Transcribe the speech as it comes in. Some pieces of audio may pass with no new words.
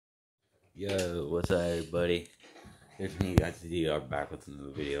Yo, what's up, everybody? Here's me, you guys. Today are back with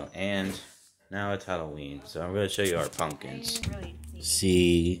another video, and now it's Halloween, so I'm gonna show you our pumpkins.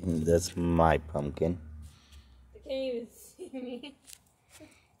 See, that's my pumpkin. I can't even see me.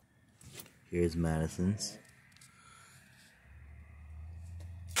 Here's Madison's.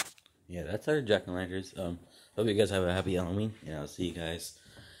 Yeah, that's our jack-o'-lanterns. Hope you guys have a happy Halloween, and I'll see you guys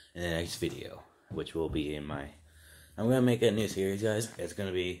in the next video, which will be in my. I'm gonna make a new series, guys. It's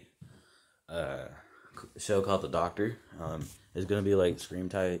gonna be a show called The Doctor. It's gonna be like Scream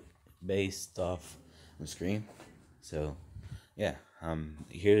type based off of Scream. So yeah,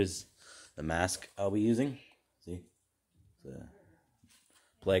 here's the mask I'll be using. See, the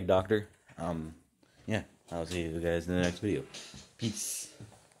Plague Doctor. Yeah, I'll see you guys in the next video. Peace.